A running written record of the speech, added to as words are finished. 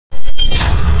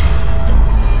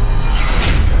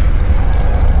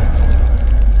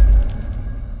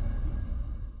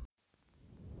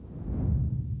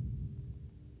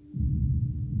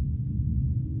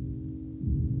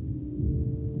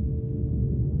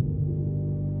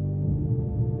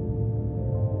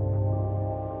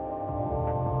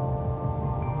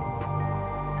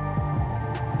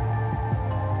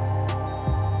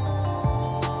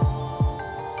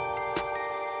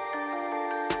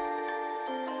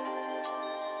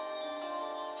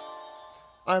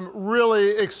I'm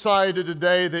really excited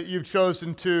today that you've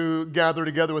chosen to gather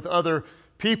together with other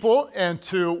people and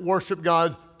to worship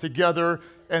God together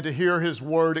and to hear His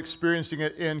Word, experiencing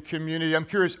it in community. I'm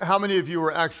curious, how many of you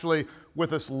were actually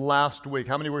with us last week?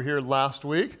 How many were here last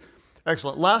week?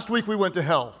 Excellent. Last week we went to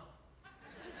hell.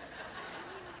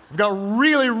 I've got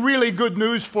really, really good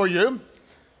news for you.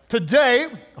 Today,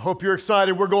 I hope you're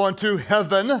excited, we're going to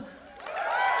heaven.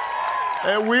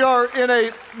 We are in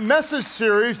a message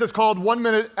series that's called 1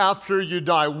 Minute After You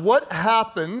Die. What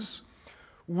happens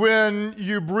when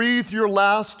you breathe your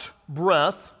last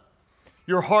breath,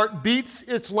 your heart beats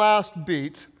its last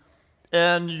beat,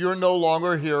 and you're no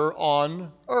longer here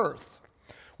on earth?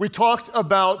 We talked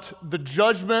about the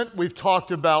judgment, we've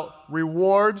talked about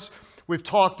rewards, we've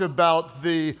talked about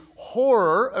the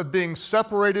horror of being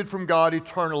separated from God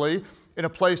eternally in a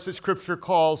place that Scripture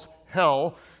calls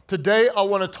hell. Today, I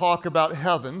want to talk about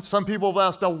heaven. Some people have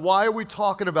asked, now, why are we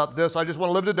talking about this? I just want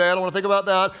to live today. I don't want to think about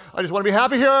that. I just want to be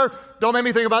happy here. Don't make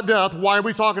me think about death. Why are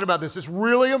we talking about this? It's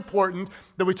really important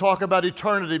that we talk about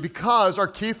eternity because our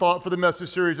key thought for the message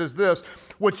series is this: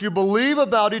 what you believe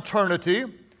about eternity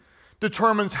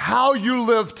determines how you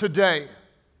live today.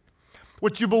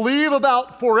 What you believe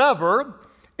about forever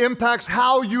impacts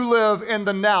how you live in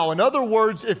the now. In other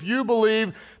words, if you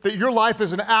believe that your life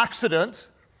is an accident,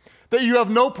 that you have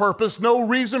no purpose, no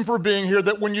reason for being here,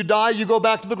 that when you die, you go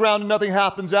back to the ground and nothing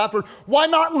happens after. Why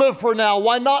not live for now?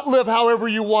 Why not live however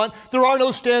you want? There are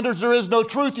no standards, there is no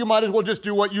truth. You might as well just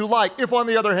do what you like. If, on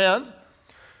the other hand,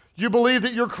 you believe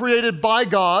that you're created by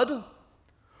God,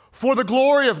 for the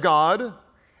glory of God,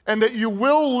 and that you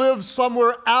will live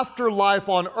somewhere after life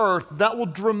on earth, that will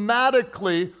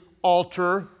dramatically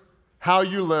alter how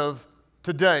you live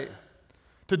today.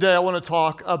 Today, I want to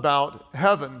talk about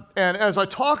heaven. And as I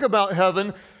talk about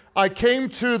heaven, I came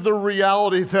to the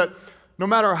reality that no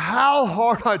matter how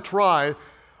hard I try,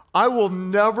 I will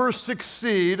never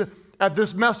succeed at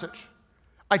this message.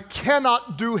 I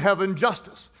cannot do heaven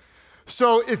justice.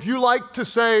 So if you like to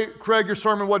say, Craig, your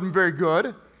sermon wasn't very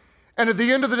good, and at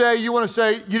the end of the day, you want to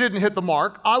say you didn't hit the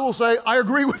mark, I will say, I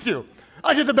agree with you.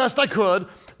 I did the best I could,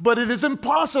 but it is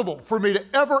impossible for me to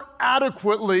ever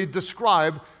adequately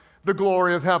describe the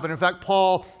glory of heaven. In fact,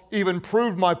 Paul even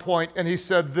proved my point, and he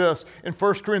said this in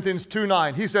 1 Corinthians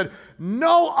 2:9. He said,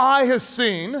 no eye has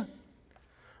seen,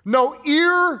 no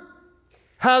ear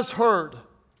has heard,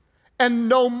 and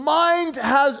no mind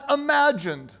has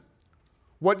imagined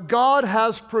what God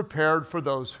has prepared for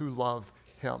those who love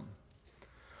Him.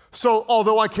 So,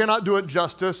 although I cannot do it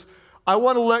justice, I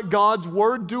want to let God's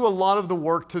Word do a lot of the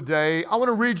work today. I want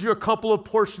to read you a couple of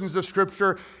portions of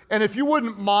Scripture. And if you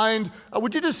wouldn't mind,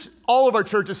 would you just, all of our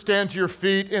churches, stand to your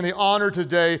feet in the honor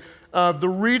today of the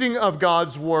reading of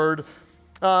God's Word.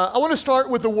 I want to start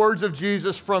with the words of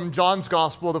Jesus from John's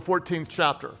Gospel, the 14th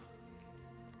chapter.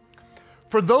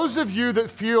 For those of you that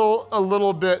feel a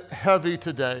little bit heavy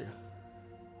today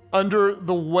under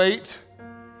the weight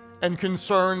and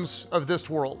concerns of this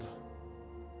world,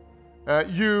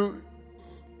 you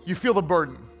feel the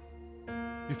burden.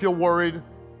 You feel worried.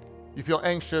 You feel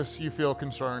anxious. You feel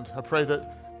concerned. I pray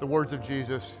that the words of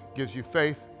Jesus gives you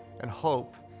faith and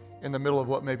hope in the middle of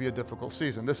what may be a difficult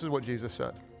season. This is what Jesus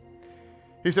said.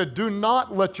 He said, do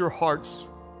not let your hearts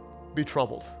be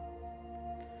troubled.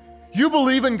 You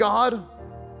believe in God,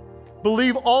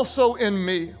 believe also in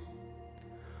me.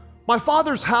 My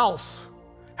Father's house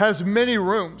has many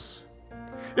rooms.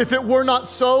 If it were not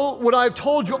so, would I have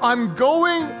told you, I'm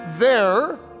going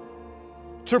there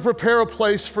to prepare a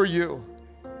place for you.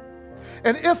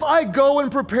 And if I go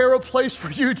and prepare a place for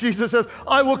you, Jesus says,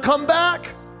 I will come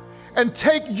back and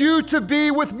take you to be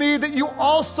with me, that you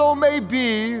also may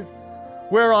be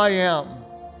where I am.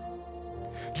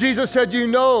 Jesus said, you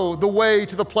know the way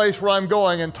to the place where I'm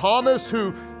going. And Thomas,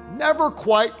 who never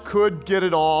quite could get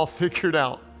it all figured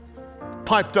out,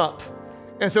 piped up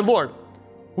and said, Lord,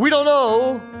 we don't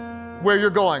know where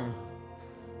you're going,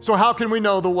 so how can we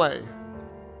know the way?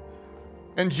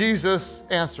 And Jesus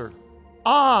answered,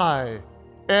 I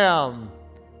am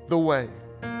the way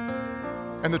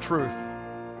and the truth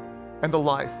and the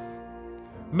life.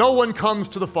 No one comes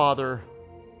to the Father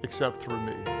except through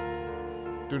me.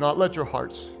 Do not let your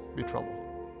hearts be troubled.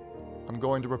 I'm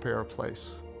going to prepare a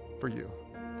place for you.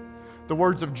 The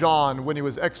words of John when he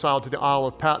was exiled to the Isle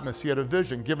of Patmos, he had a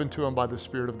vision given to him by the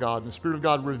Spirit of God, and the Spirit of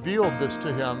God revealed this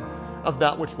to him of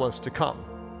that which was to come.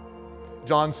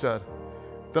 John said,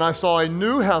 then I saw a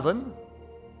new heaven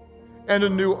and a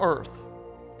new earth.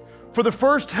 For the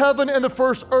first heaven and the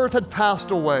first earth had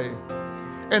passed away,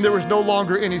 and there was no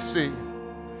longer any sea.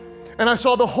 And I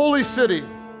saw the holy city,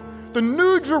 The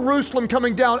new Jerusalem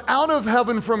coming down out of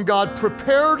heaven from God,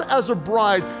 prepared as a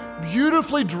bride,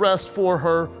 beautifully dressed for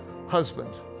her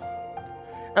husband.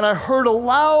 And I heard a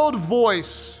loud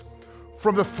voice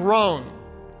from the throne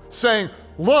saying,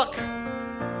 "Look,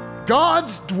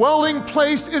 God's dwelling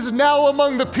place is now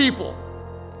among the people,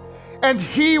 and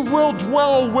he will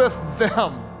dwell with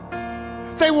them.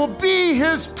 They will be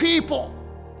his people,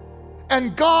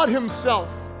 and God himself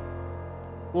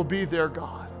will be their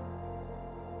God."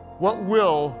 What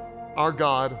will our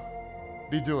God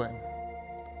be doing?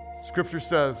 Scripture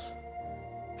says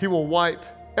he will wipe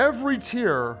every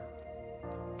tear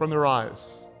from their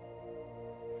eyes.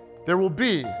 There will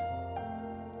be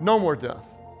no more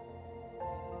death,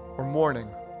 or mourning,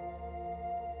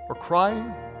 or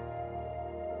crying,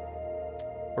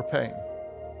 or pain.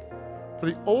 For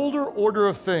the older order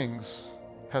of things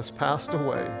has passed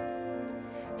away.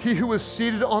 He who is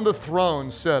seated on the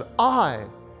throne said, "I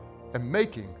am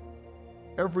making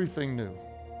everything new."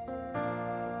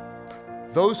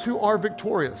 Those who are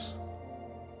victorious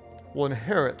will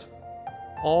inherit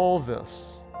all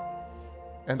this,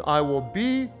 and I will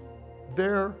be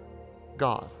their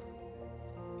God,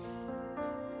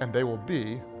 and they will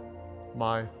be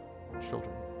my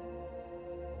children.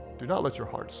 Do not let your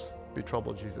hearts be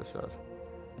troubled, Jesus said.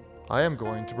 I am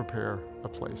going to prepare a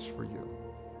place for you.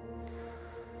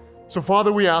 So,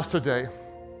 Father, we ask today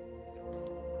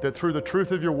that through the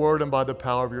truth of your word and by the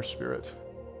power of your Spirit,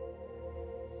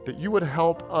 that you would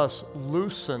help us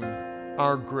loosen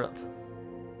our grip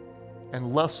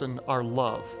and lessen our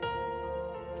love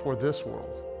for this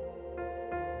world,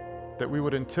 that we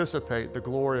would anticipate the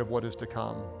glory of what is to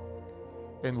come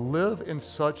and live in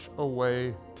such a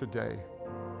way today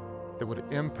that would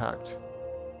impact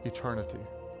eternity.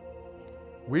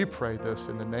 We pray this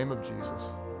in the name of Jesus.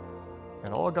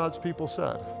 And all God's people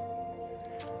said,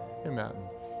 amen.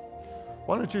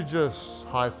 Why don't you just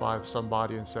high five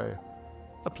somebody and say,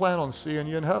 I plan on seeing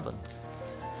you in heaven.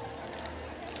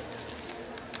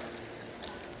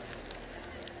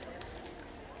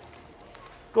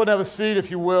 Go and have a seat, if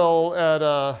you will,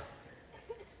 at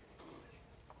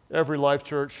every Life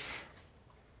Church.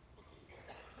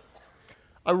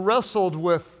 I wrestled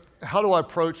with how do I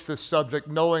approach this subject,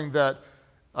 knowing that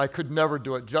I could never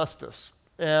do it justice.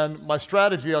 And my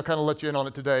strategy, I'll kind of let you in on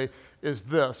it today, is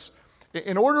this.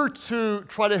 In order to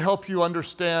try to help you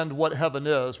understand what heaven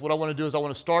is, what I want to do is I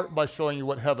want to start by showing you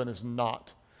what heaven is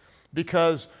not.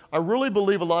 Because I really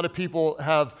believe a lot of people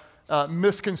have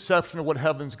misconception of what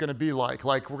heaven's going to be like.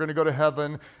 Like, we're going to go to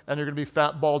heaven and you're going to be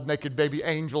fat, bald, naked baby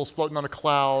angels floating on a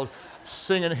cloud,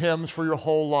 singing hymns for your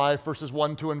whole life, verses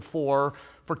 1, 2, and 4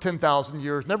 for 10,000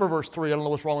 years. Never verse 3. I don't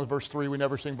know what's wrong with verse 3. We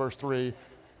never sing verse 3.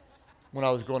 When I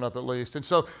was growing up, at least. And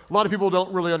so a lot of people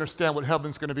don't really understand what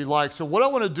heaven's going to be like. So what I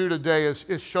want to do today is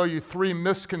show you 3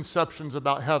 misconceptions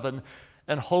about heaven,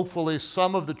 and hopefully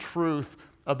some of the truth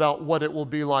about what it will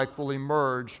be like will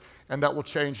emerge, and that will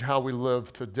change how we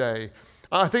live today.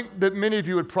 I think that many of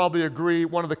you would probably agree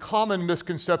one of the common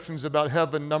misconceptions about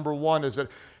heaven, number 1, is that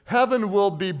heaven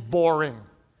will be boring.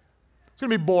 It's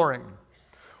going to be boring.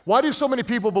 Why do so many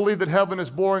people believe that heaven is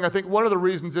boring? I think one of the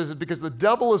reasons is because the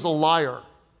devil is a liar.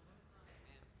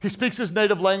 He speaks his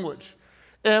native language.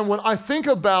 And when I think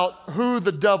about who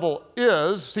the devil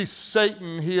is, he's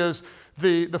Satan, he is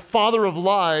the father of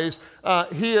lies.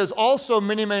 He is also,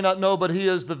 many may not know, but he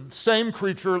is the same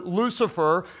creature,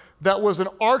 Lucifer, that was an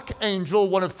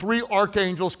archangel, one of 3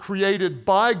 archangels created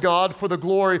by God for the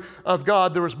glory of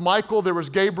God. There was Michael, there was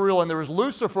Gabriel, and there was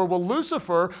Lucifer. Well,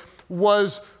 Lucifer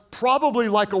was probably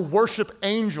like a worship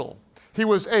angel. He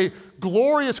was a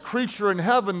glorious creature in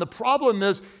heaven. The problem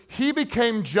is he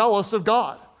became jealous of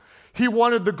God. He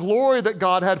wanted the glory that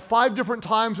God had. 5 different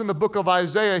times in the book of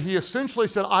Isaiah, he essentially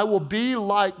said, I will be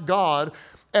like God,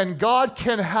 and God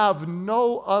can have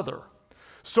no other.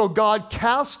 So God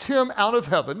cast him out of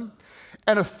heaven,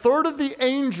 and 1/3 of the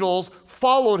angels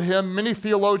followed him. Many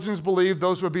theologians believe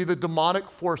those would be the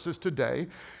demonic forces today.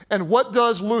 And what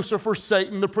does Lucifer,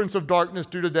 Satan, the prince of darkness,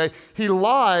 do today? He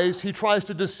lies, he tries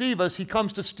to deceive us, he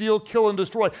comes to steal, kill, and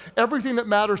destroy everything that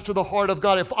matters to the heart of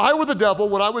God. If I were the devil,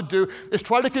 what I would do is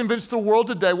try to convince the world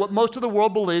today what most of the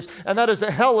world believes, and that is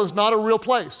that hell is not a real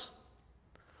place.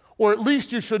 Or at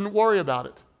least you shouldn't worry about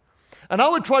it. And I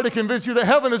would try to convince you that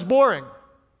heaven is boring.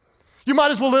 You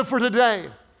might as well live for today.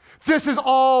 This is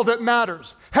all that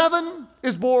matters. Heaven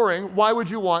is boring. Why would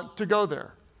you want to go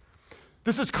there?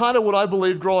 This is kind of what I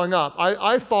believed growing up.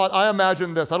 I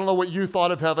imagined this. I don't know what you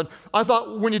thought of heaven. I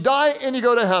thought when you die and you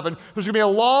go to heaven, there's going to be a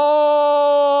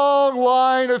long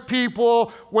line of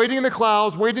people waiting in the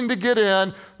clouds, waiting to get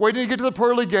in, waiting to get to the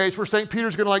pearly gates where St.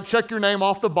 Peter's going to like check your name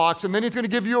off the box, and then he's going to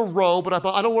give you a robe. And I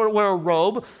thought, I don't want to wear a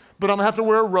robe, but I'm going to have to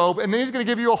wear a robe. And then he's going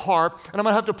to give you a harp, and I'm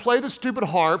going to have to play the stupid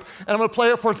harp, and I'm going to play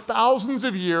it for thousands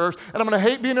of years, and I'm going to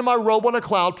hate being in my robe on a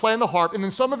cloud playing the harp. And then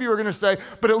some of you are going to say,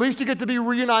 but at least you get to be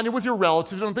reunited with your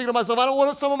relatives. And I'm thinking to myself, I don't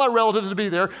want some of my relatives to be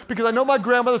there because I know my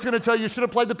grandmother's going to tell you should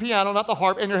have played the piano, not the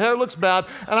harp, and your hair looks bad.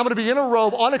 And I'm going to be in a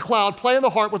robe on a cloud playing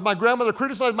the harp with my grandmother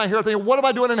criticizing my hair, thinking, what am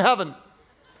I doing in heaven?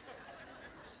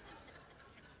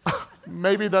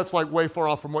 Maybe that's like way far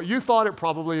off from what you thought. It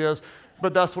probably is,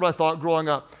 but that's what I thought growing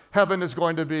up. Heaven is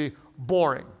going to be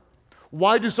boring.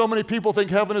 Why do so many people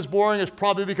think heaven is boring? It's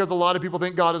probably because a lot of people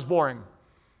think God is boring.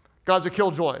 God's a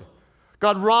killjoy.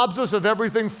 God robs us of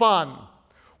everything fun.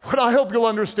 What I hope you'll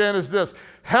understand is this.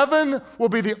 Heaven will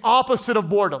be the opposite of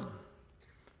boredom.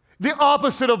 The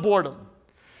opposite of boredom.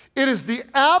 It is the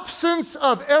absence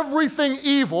of everything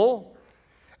evil,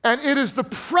 and it is the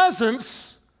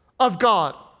presence of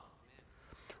God.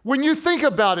 When you think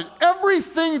about it,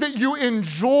 everything that you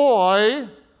enjoy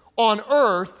on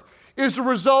earth is a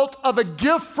result of a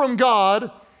gift from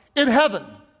God in heaven.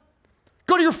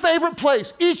 Go to your favorite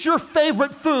place, eat your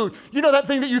favorite food. You know that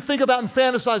thing that you think about and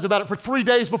fantasize about it for 3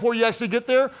 days before you actually get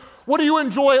there? What do you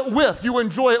enjoy it with? You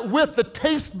enjoy it with the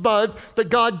taste buds that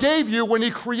God gave you when He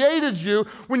created you.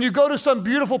 When you go to some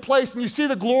beautiful place and you see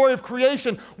the glory of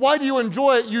creation, why do you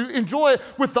enjoy it? You enjoy it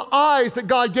with the eyes that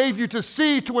God gave you to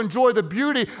see, to enjoy the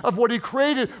beauty of what He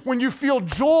created. When you feel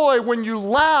joy, when you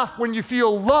laugh, when you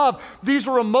feel love, these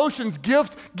are emotions,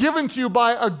 gifts given to you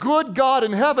by a good God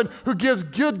in heaven who gives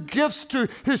good gifts to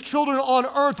His children on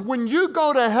earth. When you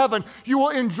go to heaven, you will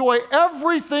enjoy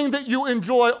everything that you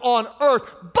enjoy on earth,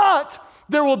 but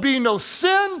there will be no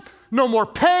sin, no more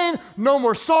pain, no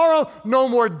more sorrow, no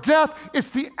more death. It's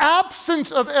the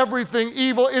absence of everything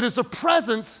evil. It is the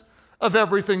presence of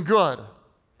everything good.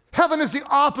 Heaven is the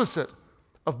opposite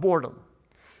of boredom.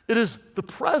 It is the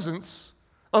presence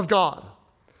of God.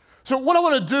 So what I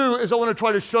want to do is I want to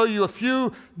try to show you a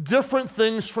few different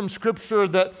things from Scripture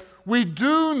that we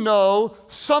do know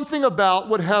something about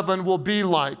what heaven will be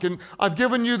like. And I've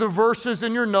given you the verses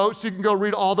in your notes. You can go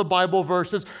read all the Bible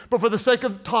verses. But for the sake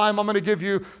of time, I'm going to give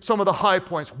you some of the high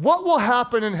points. What will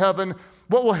happen in heaven?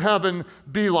 What will heaven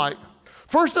be like?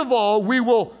 First of all, we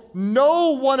will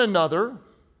know one another,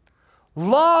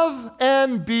 love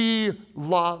and be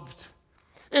loved.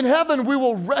 In heaven, we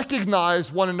will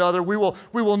recognize one another. We will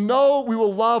know, we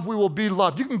will love, we will be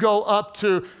loved. You can go up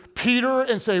to Peter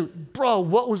and say, bro,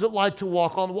 what was it like to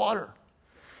walk on water?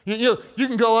 You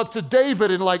can go up to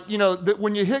David and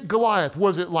when you hit Goliath,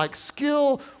 was it like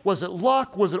skill? Was it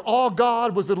luck? Was it all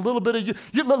God? Was it a little bit of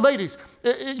you? Ladies,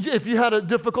 if you had a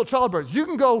difficult childbirth, you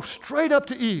can go straight up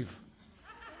to Eve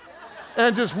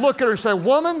and just look at her and say,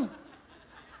 woman,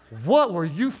 what were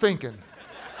you thinking?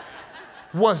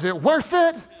 Was it worth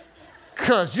it?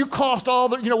 Because you cost all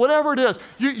the, whatever it is.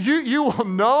 You will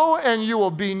know and you will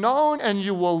be known and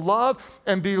you will love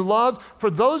and be loved.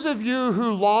 For those of you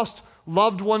who lost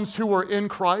loved ones who were in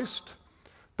Christ,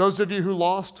 those of you who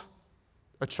lost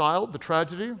a child, the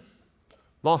tragedy,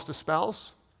 lost a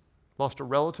spouse, lost a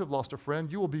relative, lost a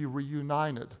friend, you will be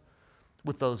reunited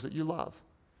with those that you love.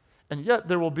 And yet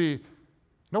there will be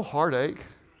no heartache,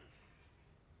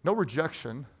 no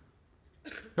rejection,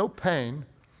 no pain,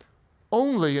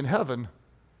 only in heaven,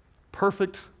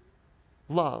 perfect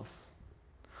love.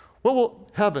 What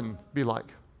will heaven be like?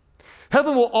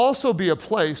 Heaven will also be a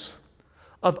place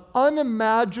of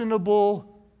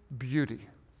unimaginable beauty.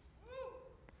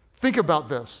 Think about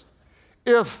this.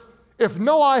 If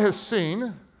no eye has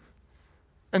seen,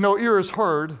 and no ear has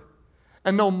heard,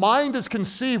 and no mind has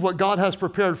conceived what God has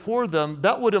prepared for them,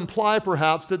 that would imply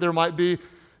perhaps that there might be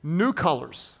new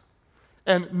colors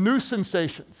and new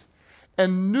sensations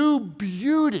and new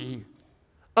beauty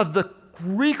of the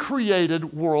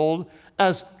recreated world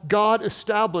as God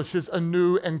establishes a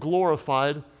new and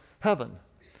glorified heaven.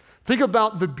 Think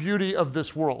about the beauty of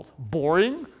this world.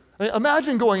 Boring?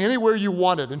 Imagine going anywhere you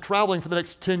wanted and traveling for the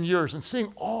next 10 years and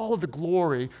seeing all of the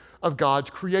glory of God's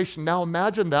creation. Now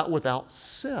imagine that without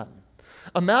sin.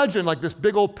 Imagine like this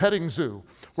big old petting zoo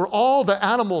where all the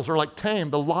animals are like tame.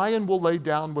 The lion will lay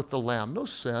down with the lamb. No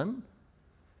sin,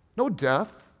 no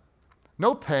death,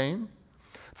 no pain.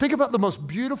 Think about the most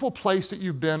beautiful place that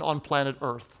you've been on planet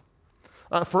Earth.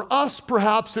 For us,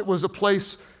 perhaps it was a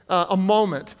place, a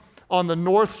moment on the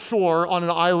North Shore on an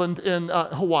island in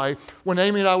Hawaii. When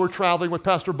Amy and I were traveling with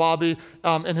Pastor Bobby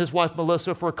and his wife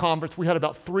Melissa for a conference, we had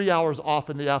about 3 hours off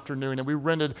in the afternoon, and we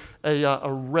rented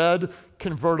a red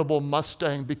convertible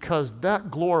Mustang because that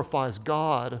glorifies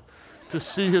God to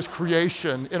see his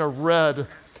creation in a red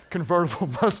convertible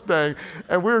Mustang.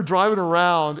 And we were driving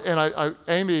around, and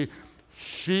Amy,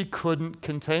 she couldn't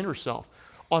contain herself.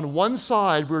 On one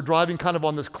side, we were driving kind of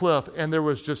on this cliff, and there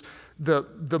was just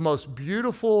the most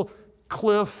beautiful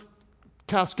cliff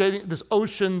cascading, this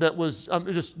ocean that was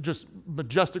just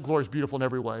majestic, glorious, beautiful in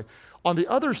every way. On the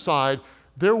other side,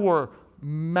 there were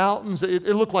mountains. It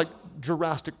looked like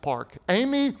Jurassic Park.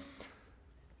 Amy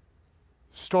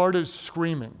started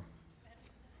screaming.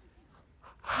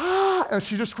 And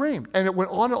she just screamed. And it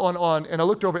went on and on and on. And I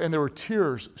looked over, and there were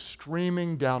tears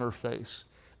streaming down her face.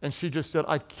 And she just said,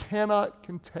 I cannot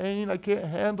contain, I can't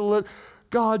handle it.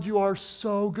 God, you are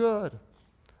so good.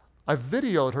 I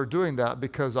videoed her doing that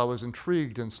because I was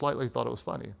intrigued and slightly thought it was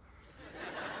funny.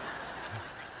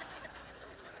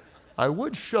 I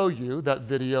would show you that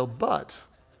video, but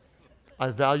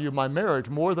I value my marriage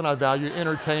more than I value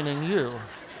entertaining you.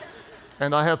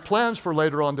 And I have plans for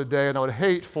later on today, and I would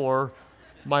hate for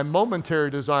my momentary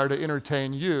desire to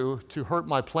entertain you to hurt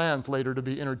my plans later to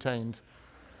be entertained.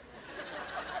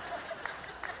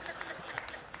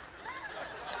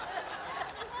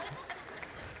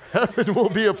 Heaven will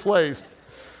be a place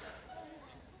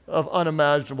of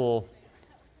unimaginable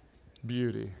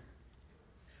beauty.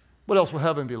 What else will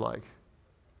heaven be like?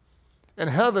 In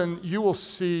heaven, you will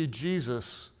see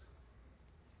Jesus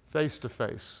face to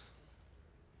face.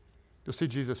 You'll see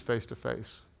Jesus face to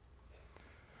face.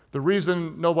 The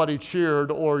reason nobody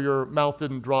cheered or your mouth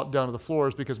didn't drop down to the floor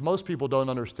is because most people don't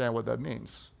understand what that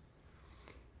means.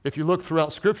 If you look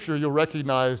throughout Scripture, you'll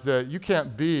recognize that you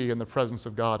can't be in the presence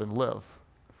of God and live.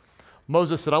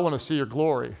 Moses said, I want to see your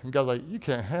glory. And God's like, you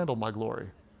can't handle my glory.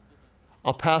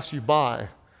 I'll pass you by.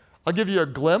 I'll give you a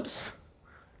glimpse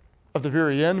of the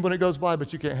very end when it goes by,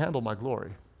 but you can't handle my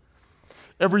glory.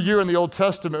 Every year in the Old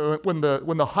Testament, when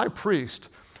the high priest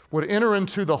would enter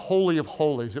into the Holy of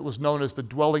Holies, it was known as the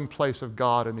dwelling place of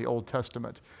God in the Old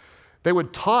Testament. They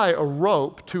would tie a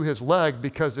rope to his leg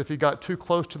because if he got too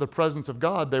close to the presence of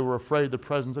God, they were afraid the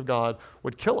presence of God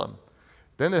would kill him.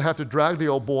 Then they'd have to drag the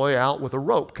old boy out with a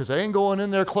rope because they ain't going in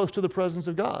there close to the presence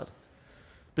of God.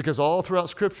 Because all throughout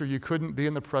Scripture, you couldn't be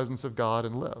in the presence of God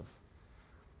and live.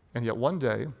 And yet one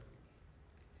day,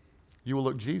 you will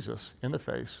look Jesus in the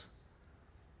face,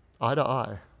 eye to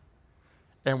eye.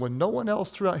 And when no one else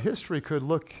throughout history could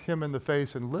look him in the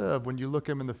face and live, when you look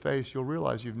him in the face, you'll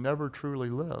realize you've never truly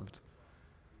lived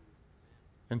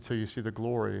until you see the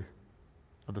glory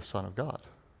of the Son of God.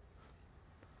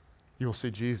 You will see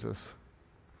Jesus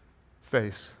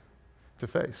face to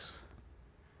face.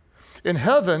 In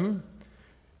heaven,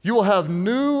 you will have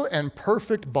new and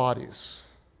perfect bodies.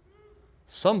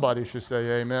 Somebody should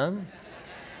say amen.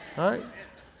 Right?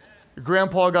 Your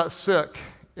grandpa got sick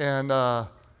and his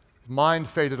mind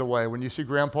faded away. When you see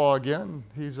grandpa again,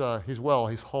 he's well,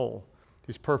 he's whole.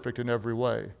 He's perfect in every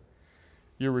way.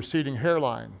 Your receding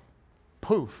hairline,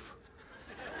 poof.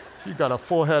 You got a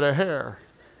full head of hair.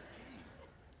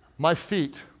 My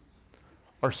feet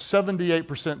are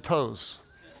 78% toes.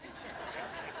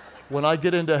 When I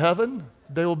get into heaven,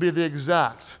 they will be the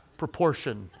exact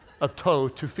proportion of toe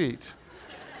to feet.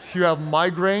 If you have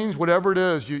migraines, whatever it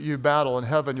is you battle in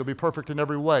heaven, you'll be perfect in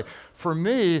every way. For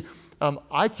me,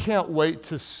 I can't wait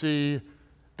to see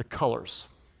the colors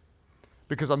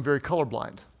because I'm very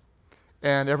colorblind.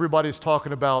 And everybody's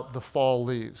talking about the fall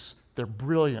leaves. They're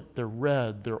brilliant, they're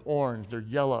red, they're orange, they're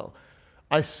yellow.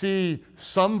 I see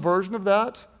some version of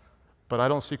that, but I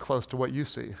don't see close to what you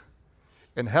see.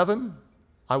 In heaven,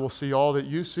 I will see all that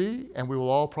you see, and we will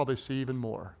all probably see even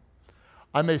more.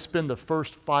 I may spend the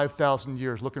first 5,000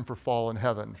 years looking for fall in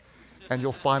heaven, and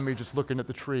you'll find me just looking at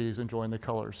the trees, enjoying the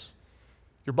colors.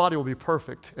 Your body will be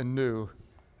perfect and new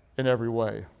in every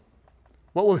way.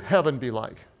 What will heaven be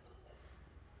like?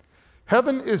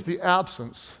 Heaven is the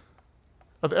absence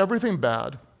of everything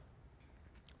bad,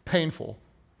 painful,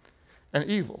 and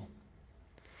evil.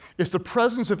 It's the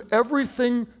presence of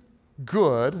everything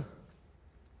good,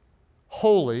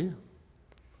 holy,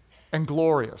 and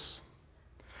glorious.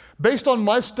 Based on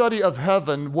my study of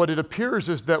heaven, what it appears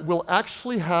is that we'll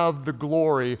actually have the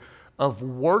glory of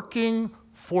working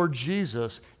for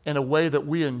Jesus in a way that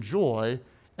we enjoy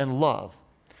and love.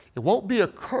 It won't be a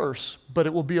curse, but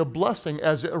it will be a blessing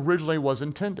as it originally was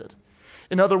intended.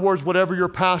 In other words, whatever you're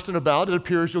passionate about, it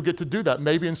appears you'll get to do that.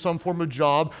 Maybe in some form of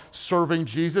job, serving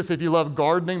Jesus. If you love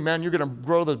gardening, man, you're going to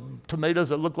grow the tomatoes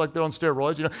that look like they're on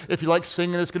steroids. You know, if you like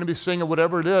singing, it's going to be singing.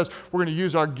 Whatever it is, we're going to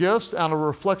use our gifts and a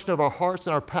reflection of our hearts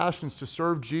and our passions to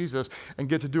serve Jesus and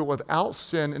get to do it without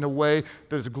sin in a way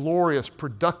that is glorious,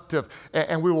 productive,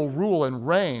 and we will rule and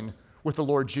reign with the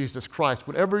Lord Jesus Christ.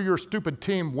 Whenever your stupid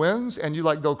team wins and you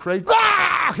like go crazy,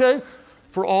 okay,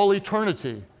 for all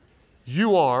eternity,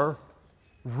 you are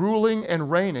ruling and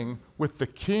reigning with the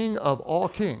King of all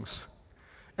kings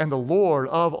and the Lord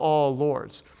of all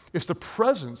lords. It's the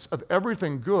presence of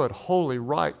everything good, holy,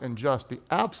 right, and just, the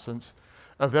absence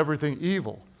of everything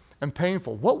evil and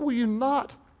painful. What will you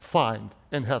not find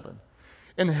in heaven?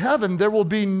 In heaven, there will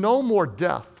be no more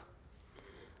death,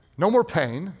 no more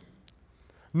pain,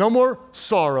 no more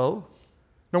sorrow,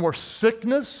 no more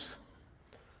sickness,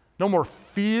 no more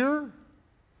fear,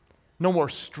 no more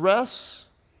stress,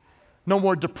 no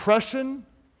more depression,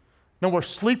 no more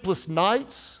sleepless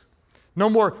nights, no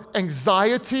more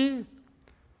anxiety,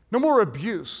 no more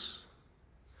abuse,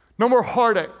 no more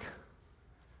heartache,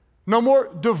 no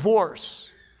more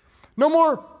divorce, no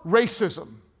more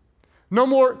racism, no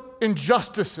more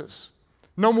injustices,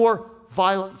 no more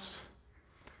violence,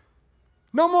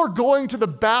 no more going to the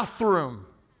bathroom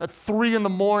at 3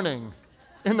 a.m.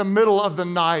 in the middle of the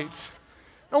night,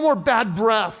 no more bad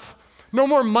breath, no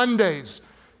more Mondays,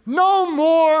 no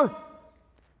more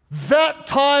that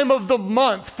time of the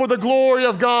month for the glory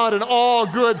of God and all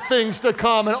good things to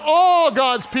come. And all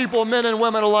God's people, men and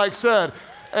women alike, said,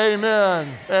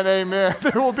 amen and amen.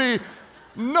 There will be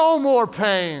no more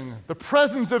pain, the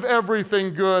presence of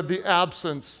everything good, the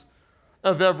absence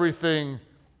of everything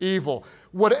evil.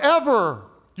 Whatever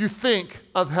you think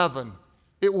of heaven,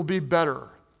 it will be better.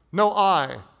 No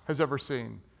eye has ever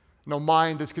seen, no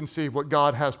mind has conceived what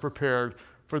God has prepared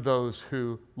for those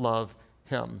who love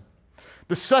him.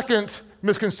 The second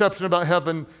misconception about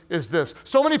heaven is this.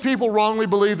 So many people wrongly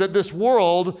believe that this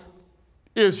world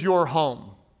is your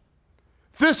home.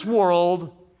 This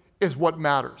world is what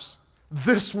matters.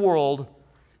 This world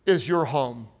is your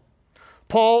home.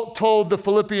 Paul told the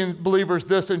Philippian believers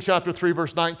this in chapter 3,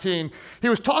 verse 19. He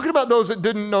was talking about those that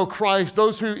didn't know Christ,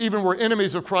 those who even were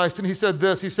enemies of Christ, and he said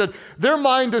this. He said, their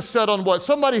mind is set on what?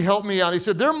 Somebody help me out. He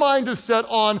said, their mind is set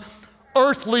on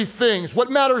earthly things,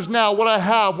 what matters now, what I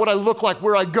have, what I look like,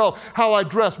 where I go, how I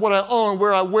dress, what I own,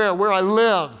 where I wear, where I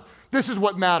live. This is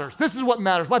what matters. This is what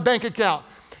matters. My bank account,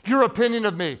 your opinion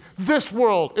of me. This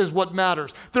world is what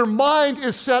matters. Their mind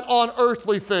is set on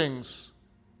earthly things.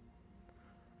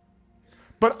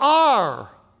 But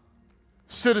our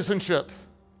citizenship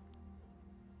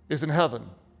is in heaven.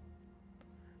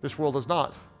 This world is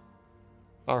not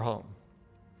our home.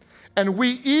 And we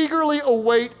eagerly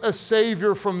await a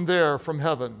Savior from there, from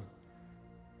heaven,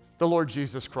 the Lord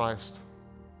Jesus Christ.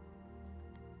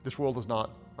 This world is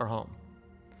not our home.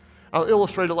 I'll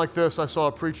illustrate it like this. I saw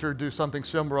a preacher do something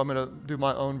similar. I'm going to do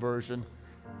my own version.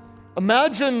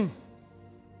 Imagine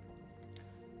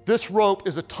this rope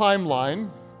is a timeline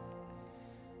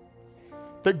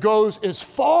that goes as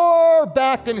far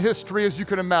back in history as you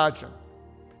can imagine.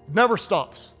 It never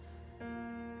stops.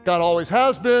 God always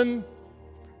has been.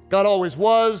 God always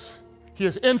was. He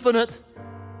is infinite.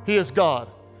 He is God.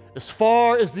 As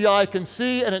far as the eye can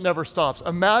see, and it never stops.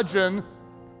 Imagine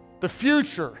the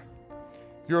future.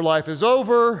 Your life is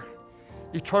over.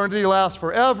 Eternity lasts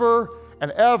forever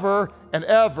and ever and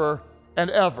ever and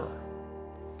ever.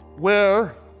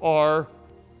 Where are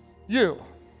you?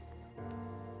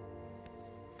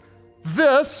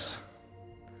 This,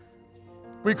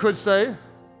 we could say,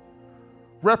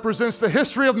 represents the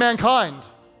history of mankind.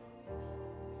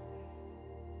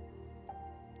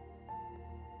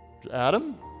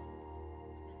 Adam?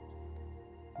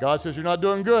 God says, you're not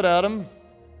doing good, Adam.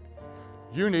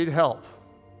 You need help.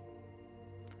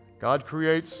 God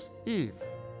creates Eve.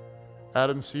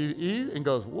 Adam sees Eve and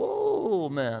goes, whoa,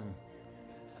 man,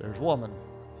 there's woman.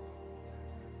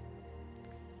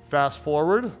 Fast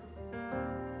forward.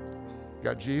 You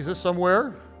got Jesus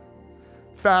somewhere.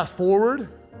 Fast forward.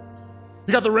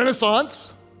 You got the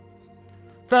Renaissance.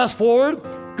 Fast forward.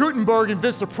 Gutenberg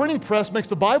invents the printing press, makes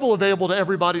the Bible available to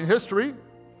everybody in history.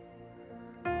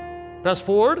 Fast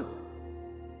forward.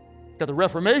 You got the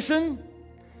Reformation.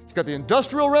 You got the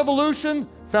Industrial Revolution.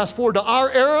 Fast forward to our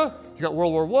era. You got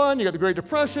World War I. You got the Great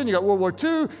Depression. You got World War II.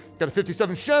 You got a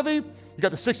 57 Chevy. You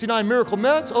got the 69 Miracle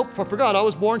Mets. Oh, I forgot. I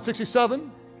was born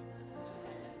 67.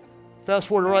 Fast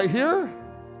forward right here.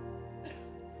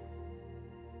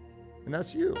 And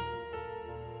that's you.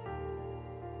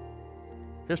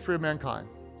 History of mankind.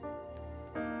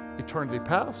 Eternity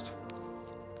past,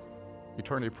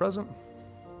 eternity present,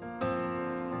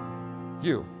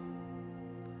 you.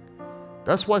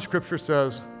 That's why Scripture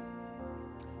says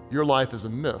your life is a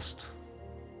mist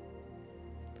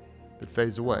that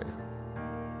fades away.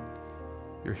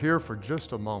 You're here for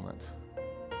just a moment,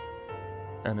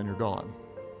 and then you're gone.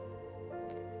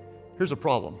 Here's a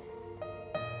problem.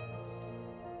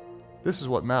 This is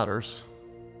what matters,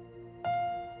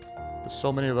 but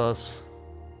so many of us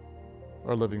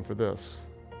are living for this.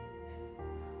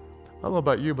 I don't know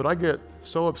about you, but I get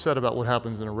so upset about what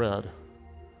happens in a red.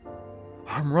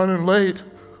 I'm running late.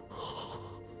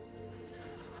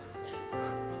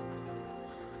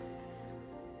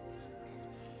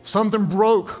 Something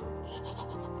broke.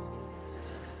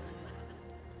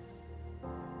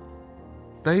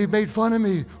 They made fun of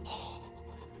me.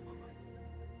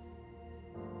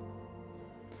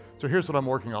 So here's what I'm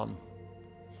working on.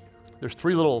 There's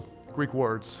 3 little Greek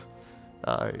words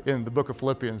in the book of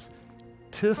Philippians.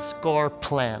 Tiskar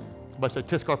plan. Everybody say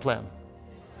tiskar plan.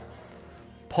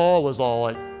 Paul was all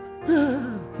like,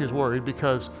 he was worried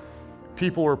because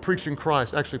people were preaching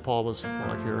Christ. Actually, Paul was more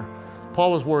like here.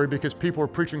 Paul was worried because people were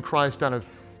preaching Christ out of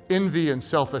envy and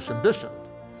selfish ambition.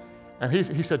 And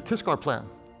he said, tiskar plan.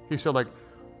 He said, like,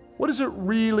 what does it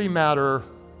really matter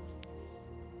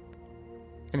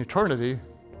in eternity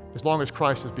as long as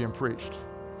Christ is being preached?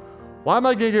 Why am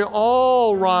I going to get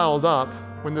all riled up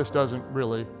when this doesn't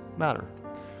really matter?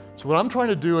 So what I'm trying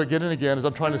to do again and again is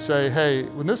I'm trying to say, hey,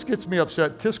 when this gets me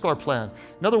upset, tiskar plan.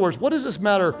 In other words, what does this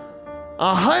matter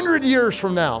 100 years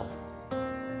from now?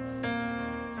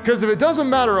 Because if it doesn't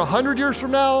matter 100 years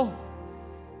from now,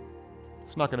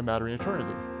 it's not going to matter in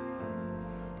eternity.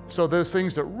 So those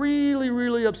things that really,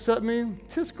 really upset me,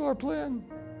 tiskar plan.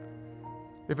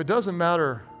 If it doesn't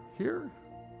matter here,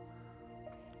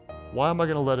 why am I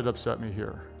going to let it upset me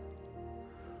here?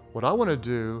 What I want to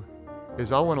do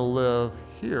is I want to live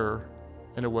here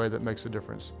in a way that makes a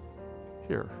difference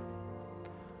here.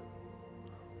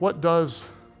 What does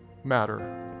matter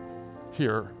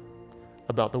here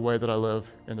about the way that I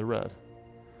live in the red?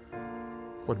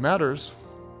 What matters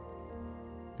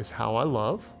is how I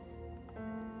love.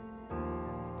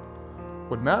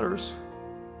 What matters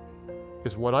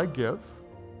is what I give.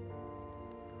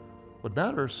 What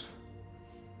matters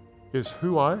is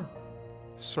who I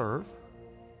serve.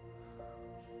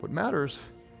 What matters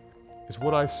is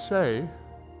what I say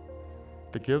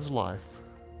that gives life.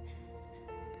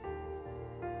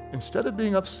 Instead of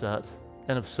being upset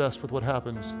and obsessed with what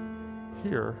happens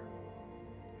here,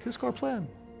 tiskar plan.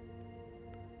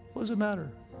 What does it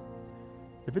matter?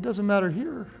 If it doesn't matter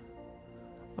here,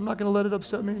 I'm not going to let it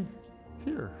upset me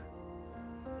here.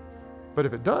 But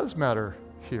if it does matter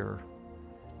here,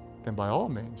 then by all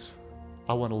means,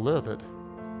 I want to live it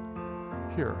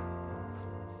here.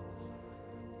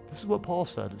 This is what Paul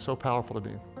said. It's so powerful to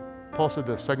me. Paul said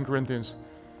this, 2 Corinthians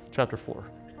chapter 4.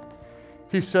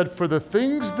 He said, for the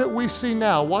things that we see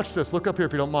now, watch this, look up here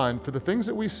if you don't mind, for the things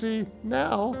that we see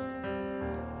now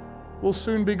will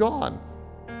soon be gone.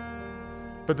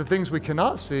 But the things we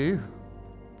cannot see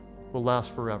will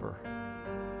last forever.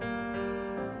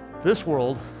 This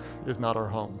world is not our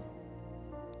home.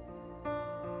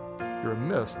 You're a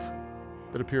mist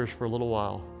that appears for a little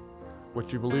while.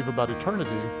 What you believe about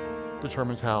eternity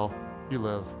determines how you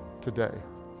live today.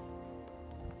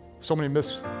 So many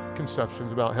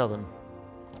misconceptions about heaven.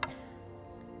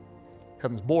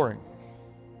 Heaven's boring.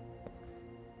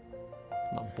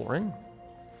 It's not boring.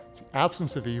 It's the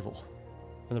absence of evil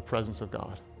and the presence of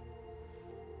God.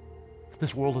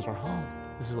 This world is our home.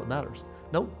 This is what matters.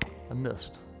 Nope, I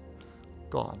missed.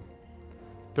 Gone.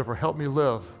 Therefore, help me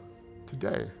live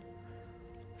today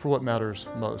for what matters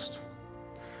most.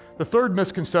 The third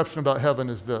misconception about heaven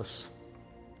is this.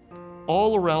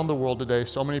 All around the world today,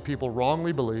 so many people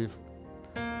wrongly believe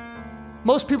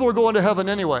most people are going to heaven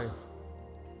anyway.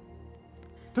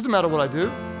 Doesn't matter what I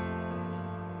do.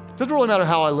 Doesn't really matter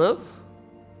how I live.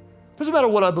 Doesn't matter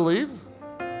what I believe.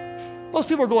 Most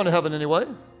people are going to heaven anyway.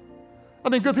 I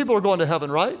mean, good people are going to heaven,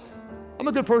 right? I'm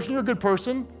a good person, you're a good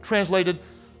person. Translated,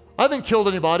 I haven't killed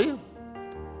anybody.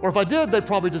 Or if I did, they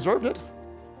probably deserved it.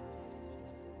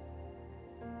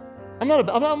 I'm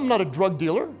not a drug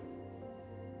dealer.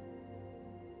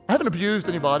 I haven't abused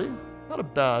anybody. I'm not a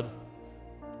bad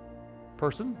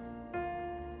person.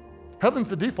 Heaven's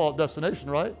the default destination,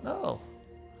 right? No.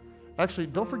 Actually,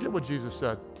 don't forget what Jesus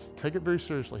said. Take it very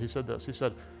seriously. He said this. He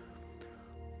said,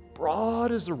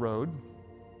 broad is the road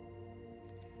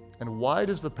and wide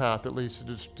is the path that leads to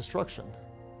destruction,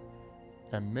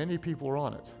 and many people are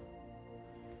on it.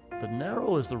 But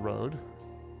narrow is the road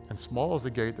and small is the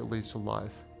gate that leads to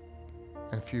life,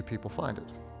 and few people find it.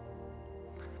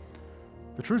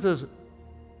 The truth is,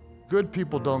 good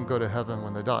people don't go to heaven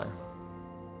when they die.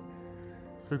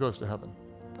 who goes to heaven?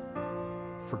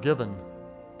 Forgiven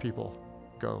people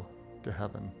go to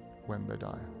heaven when they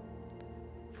die.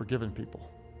 Forgiven people.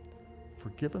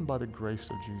 Forgiven by the grace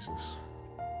of Jesus.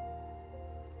 I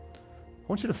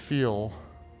want you to feel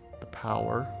the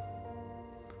power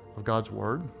of God's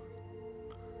word.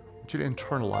 I want you to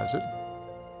internalize it.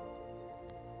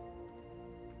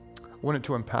 I want it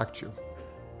to impact you.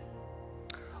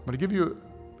 I'm going to give you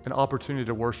an opportunity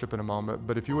to worship in a moment,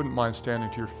 but if you wouldn't mind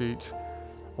standing to your feet,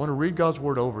 I want to read God's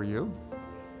word over you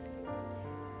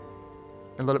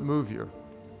and let it move you,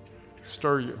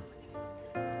 stir you,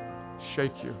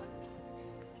 shake you,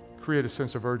 create a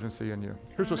sense of urgency in you.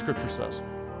 Here's what Scripture says.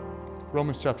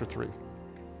 Romans chapter 3,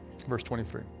 verse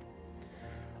 23.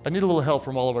 I need a little help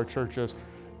from all of our churches.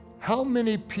 How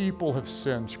many people have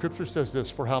sinned? Scripture says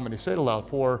this, for how many? Say it aloud.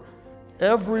 For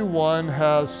everyone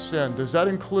has sinned. Does that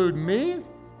include me?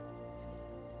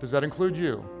 Does that include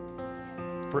you?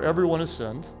 For everyone has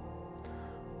sinned.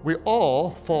 We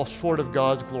all fall short of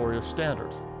God's glorious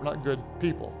standard. We're not good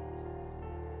people.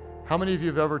 How many of you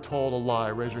have ever told a lie?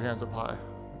 Raise your hands up high.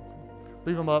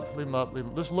 Leave them up, leave them up, leave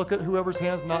them. Just look at whoever's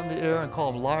hand's not in the air and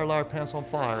call them liar, liar, pants on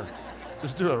fire.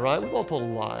 Just do it, right? We've all told a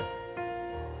lie.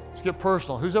 Let's get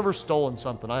personal. Who's ever stolen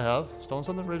something? I have. Stolen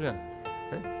something? Raise your hand.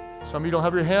 Okay. Some of you don't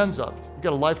have your hands up. You've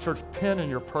got a Life Church pin in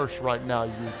your purse right now,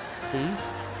 you thief.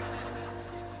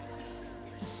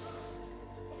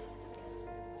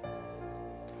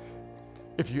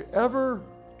 If you ever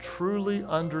truly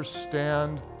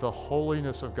understand the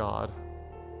holiness of God,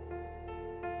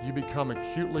 you become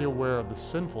acutely aware of the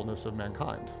sinfulness of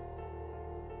mankind.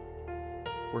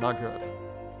 We're not good.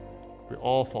 We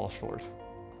all fall short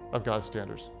of God's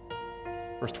standards.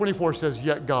 Verse 24 says,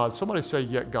 yet God. Somebody say,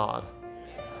 yet God.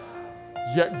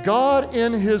 Yet God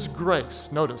in His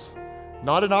grace. Notice,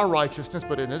 not in our righteousness,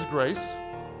 but in His grace.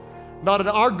 Not in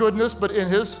our goodness, but in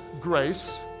His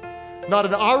grace. Not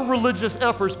in our religious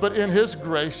efforts, but in His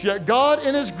grace. Yet God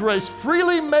in His grace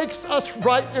freely makes us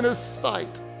right in His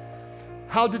sight.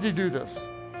 How did He do this?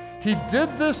 He did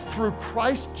this through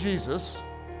Christ Jesus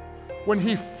when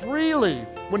He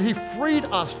freed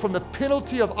us from the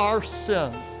penalty of our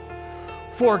sins.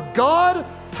 For God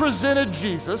presented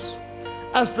Jesus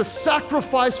as the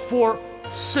sacrifice for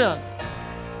sin.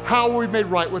 How are we made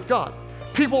right with God?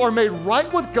 People are made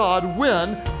right with God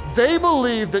when they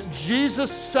believe that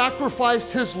Jesus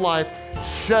sacrificed His life,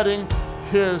 shedding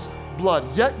His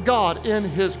blood. Yet God in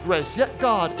His grace. Yet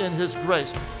God in His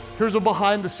grace. Here's a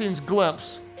behind-the-scenes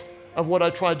glimpse of what I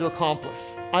tried to accomplish.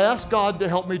 I asked God to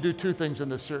help me do two things in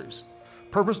this series.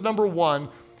 Purpose number one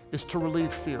is to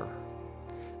relieve fear.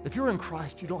 If you're in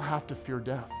Christ, you don't have to fear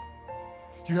death.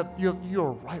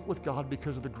 You're right with God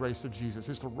because of the grace of Jesus.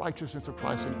 It's the righteousness of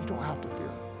Christ, and you don't have to fear.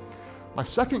 My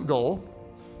second goal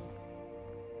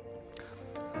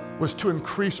was to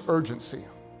increase urgency,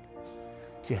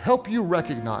 to help you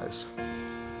recognize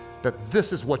that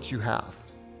this is what you have,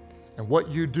 and what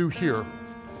you do here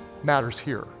matters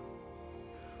here.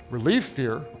 Relieve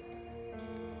fear,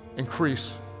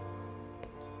 increase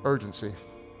urgency.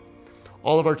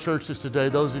 All of our churches today,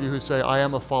 those of you who say, I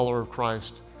am a follower of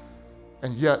Christ,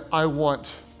 and yet I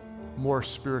want more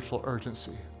spiritual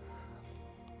urgency.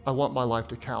 I want my life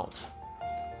to count.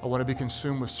 I want to be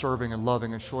consumed with serving and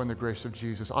loving and showing the grace of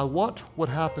Jesus. I want what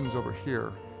happens over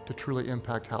here to truly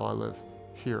impact how I live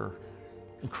here.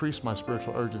 Increase my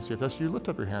spiritual urgency. If that's you, lift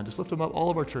up your hand. Just lift them up.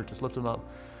 All of our churches, lift them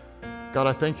up. God,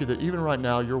 I thank you that even right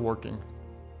now you're working.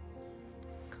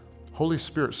 Holy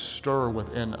Spirit, stir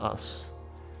within us.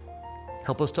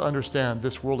 Help us to understand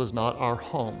this world is not our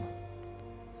home.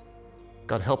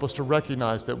 God, help us to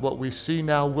recognize that what we see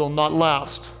now will not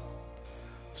last.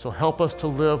 So help us to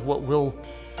live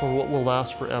for what will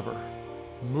last forever.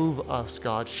 Move us,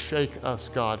 God. Shake us,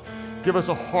 God. Give us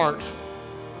a heart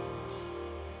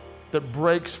that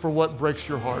breaks for what breaks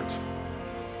your heart.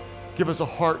 Give us a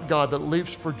heart, God, that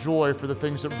leaps for joy for the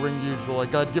things that bring you joy.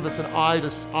 God, give us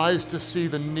eyes to see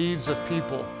the needs of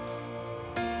people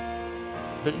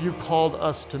that you've called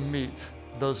us to meet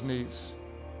those needs.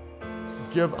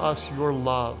 Give us your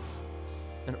love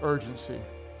and urgency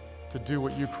to do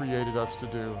what you created us to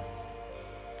do.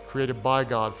 Created by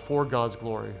God, for God's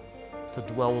glory, to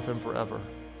dwell with Him forever.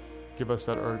 Give us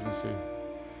that urgency.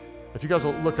 If you guys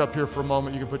will look up here for a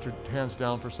moment, you can put your hands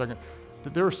down for a second.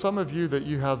 There are some of you that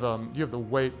you have the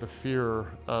weight, the fear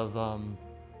of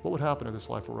what would happen if this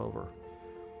life were over.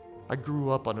 I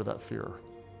grew up under that fear,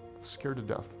 scared to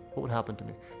death. What would happen to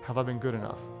me? Have I been good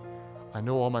enough? I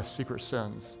know all my secret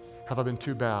sins. Have I been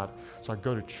too bad? So I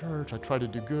go to church, I try to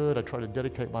do good, I try to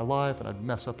dedicate my life, and I'd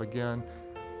mess up again.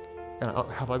 And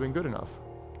have I been good enough?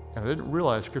 And I didn't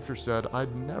realize Scripture said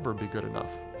I'd never be good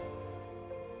enough.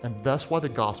 And that's why the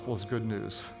gospel is good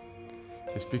news.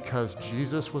 It's because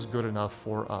Jesus was good enough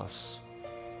for us.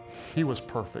 He was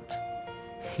perfect.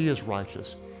 He is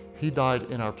righteous. He died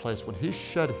in our place. When he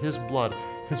shed his blood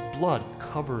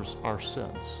covers our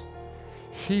sins.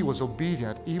 He was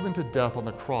obedient even to death on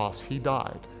the cross. He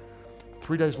died.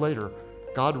 3 days later,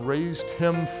 God raised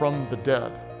him from the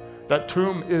dead. That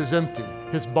tomb is empty.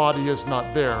 His body is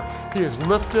not there. He is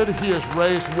lifted. He is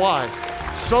raised. Why?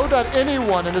 So that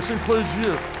anyone, and this includes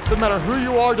you, doesn't matter who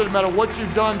you are, doesn't matter what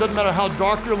you've done, doesn't matter how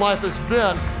dark your life has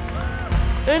been,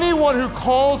 anyone who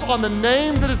calls on the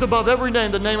name that is above every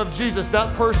name, the name of Jesus,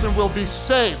 that person will be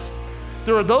saved.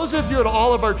 There are those of you at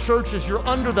all of our churches, you're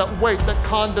under that weight, that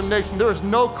condemnation. There is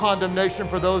no condemnation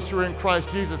for those who are in Christ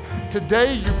Jesus.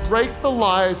 Today, you break the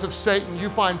lies of Satan. You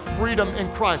find freedom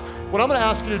in Christ. What I'm going to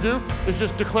ask you to do is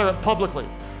just declare it publicly.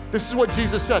 This is what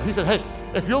Jesus said. He said, hey,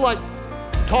 if you'll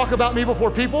talk about me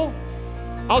before people,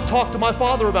 I'll talk to my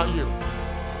Father about you.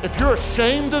 If you're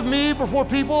ashamed of me before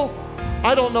people,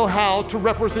 I don't know how to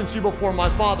represent you before my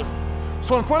Father.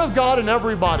 So in front of God and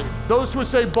everybody, those who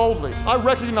say boldly, I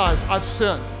recognize I've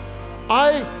sinned.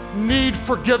 I need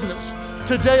forgiveness.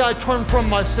 Today I turn from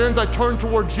my sins. I turn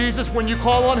toward Jesus. When you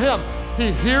call on him,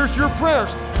 he hears your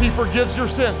prayers. He forgives your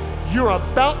sins. You're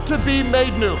about to be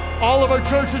made new. All of our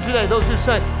churches today, those who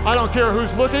say, I don't care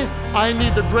who's looking, I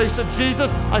need the grace of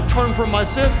Jesus. I turn from my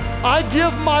sins. I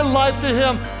give my life to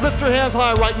him. Lift your hands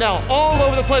high right now, all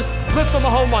over the place. Lift them,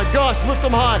 oh my gosh, lift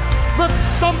them high.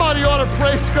 Somebody ought to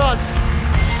praise God.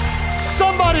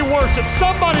 Somebody worship,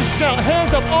 somebody shout,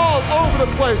 hands up all over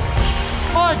the place.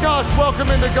 My gosh,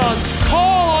 welcome into God.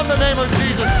 Call on the name of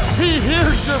Jesus. He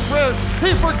hears your prayers.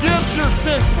 He forgives your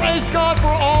sins. Praise God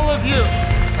for all of you.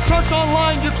 Church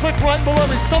online, you click right below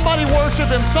me. Somebody worship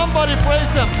him, somebody praise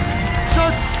him.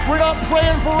 Church, we're not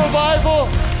praying for revival.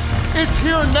 It's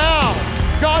here now.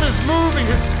 God is moving,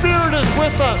 his Spirit is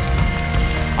with us.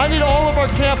 I need all of our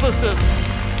campuses.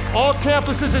 All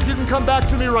campuses, if you can come back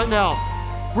to me right now.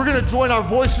 We're gonna join our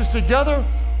voices together.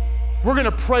 We're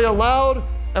gonna pray aloud,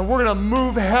 and we're gonna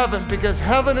move heaven, because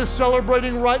heaven is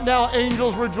celebrating right now,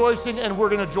 angels rejoicing, and we're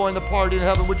gonna join the party in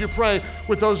heaven. Would you pray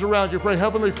with those around you? Pray,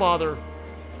 Heavenly Father,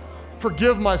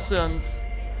 forgive my sins.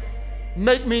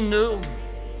 Make me new.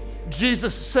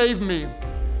 Jesus, save me.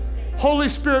 Holy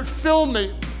Spirit, fill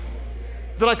me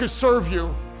that I could serve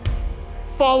you,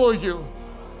 follow you,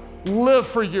 live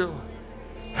for you.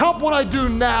 Help what I do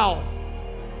now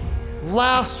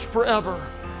last forever.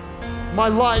 My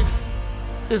life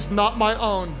is not my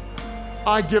own.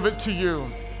 I give it to you.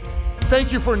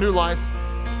 Thank you for new life.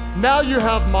 Now you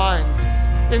have mine.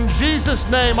 In Jesus'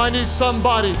 name, I need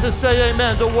somebody to say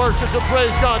amen, to worship, to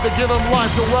praise God, to give him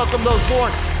life, to welcome those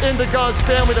born into God's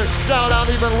family, to shout out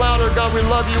even louder, God, we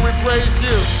love you, we praise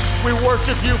you, we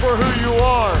worship you for who you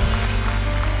are.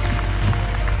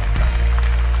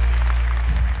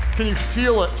 Can you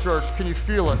feel it, church? Can you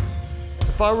feel it?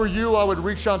 If I were you, I would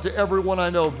reach out to everyone I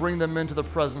know, bring them into the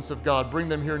presence of God, bring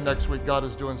them here next week. God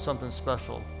is doing something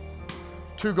special.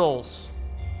 2 goals: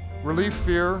 relieve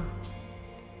fear,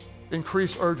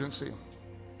 increase urgency.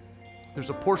 There's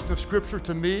a portion of scripture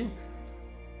to me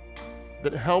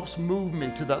that helps move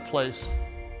me to that place.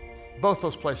 Both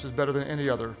those places better than any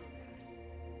other.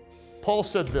 Paul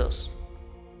said this: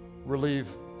 relieve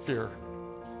fear.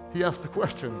 He asked the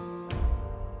question,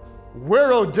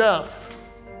 where, O death,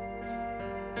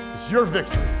 is your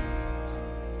victory?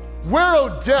 Where,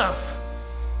 O death,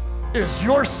 is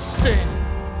your sting?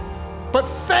 But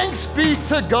thanks be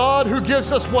to God who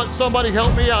gives us what? Somebody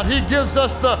help me out. He gives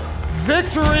us the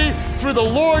victory through the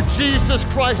Lord Jesus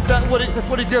Christ. That's what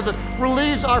he gives us.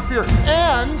 Relieves our fear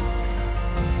and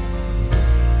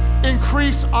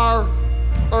increase our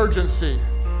urgency.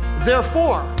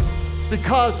 Therefore,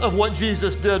 because of what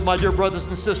Jesus did, my dear brothers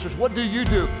and sisters, what do?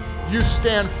 You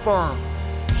stand firm.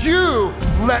 You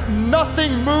let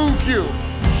nothing move you.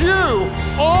 You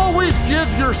always give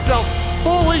yourself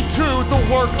fully to the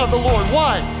work of the Lord.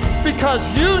 Why? Because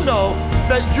you know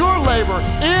that your labor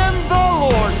in the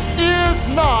Lord is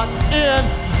not in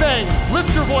vain.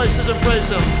 Lift your voices and praise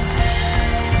him.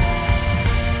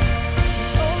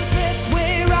 Oh, death,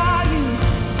 where are you?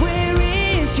 Where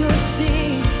is your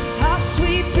sting? How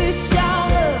sweet the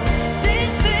sound of this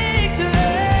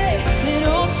victory. And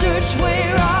oh, church,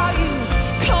 where are you?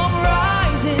 Come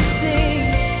rise and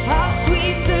sing. How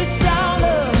sweet the sound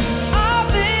of our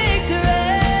victory.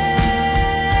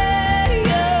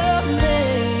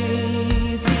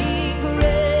 Amazing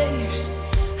grace,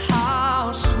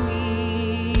 how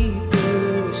sweet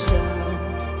the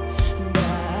sound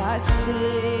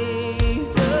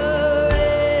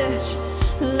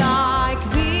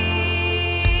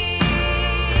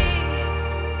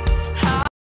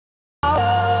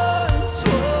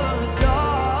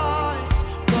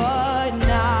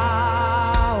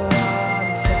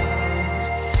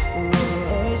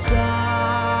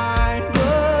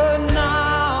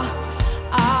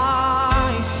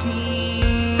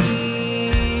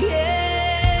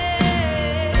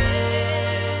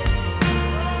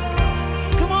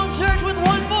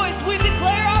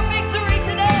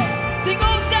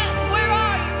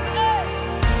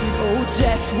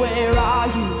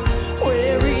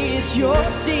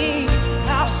your sting.